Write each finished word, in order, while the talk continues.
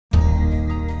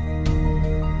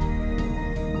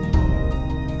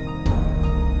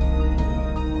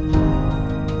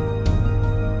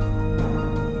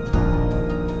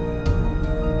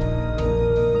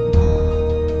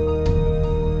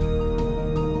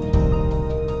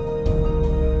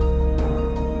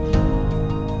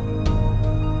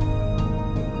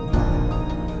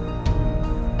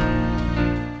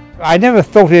I never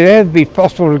thought it'd ever be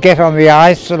possible to get on the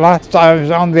ice. The last time I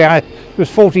was on the ice was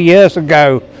 40 years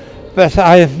ago. But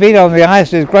I've been on the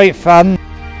ice, it's great fun.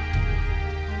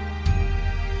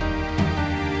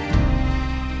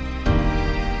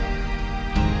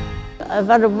 I've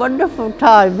had a wonderful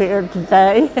time here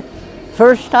today.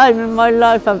 First time in my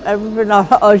life I've ever been on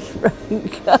an ice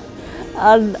rink.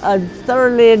 And I've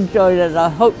thoroughly enjoyed it. I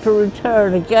hope to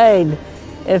return again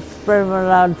if Braemar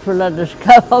Lodge will let us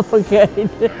come up again.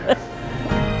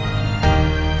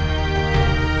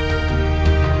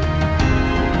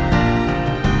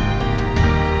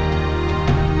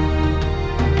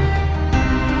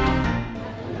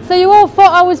 So you all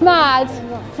thought I was mad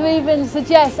to even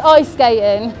suggest ice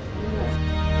skating?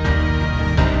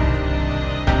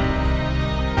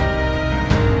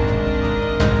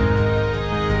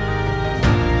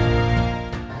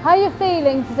 How are you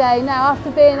feeling today now after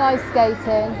being ice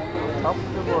skating? Top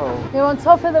of the world. You're on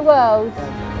top of the world.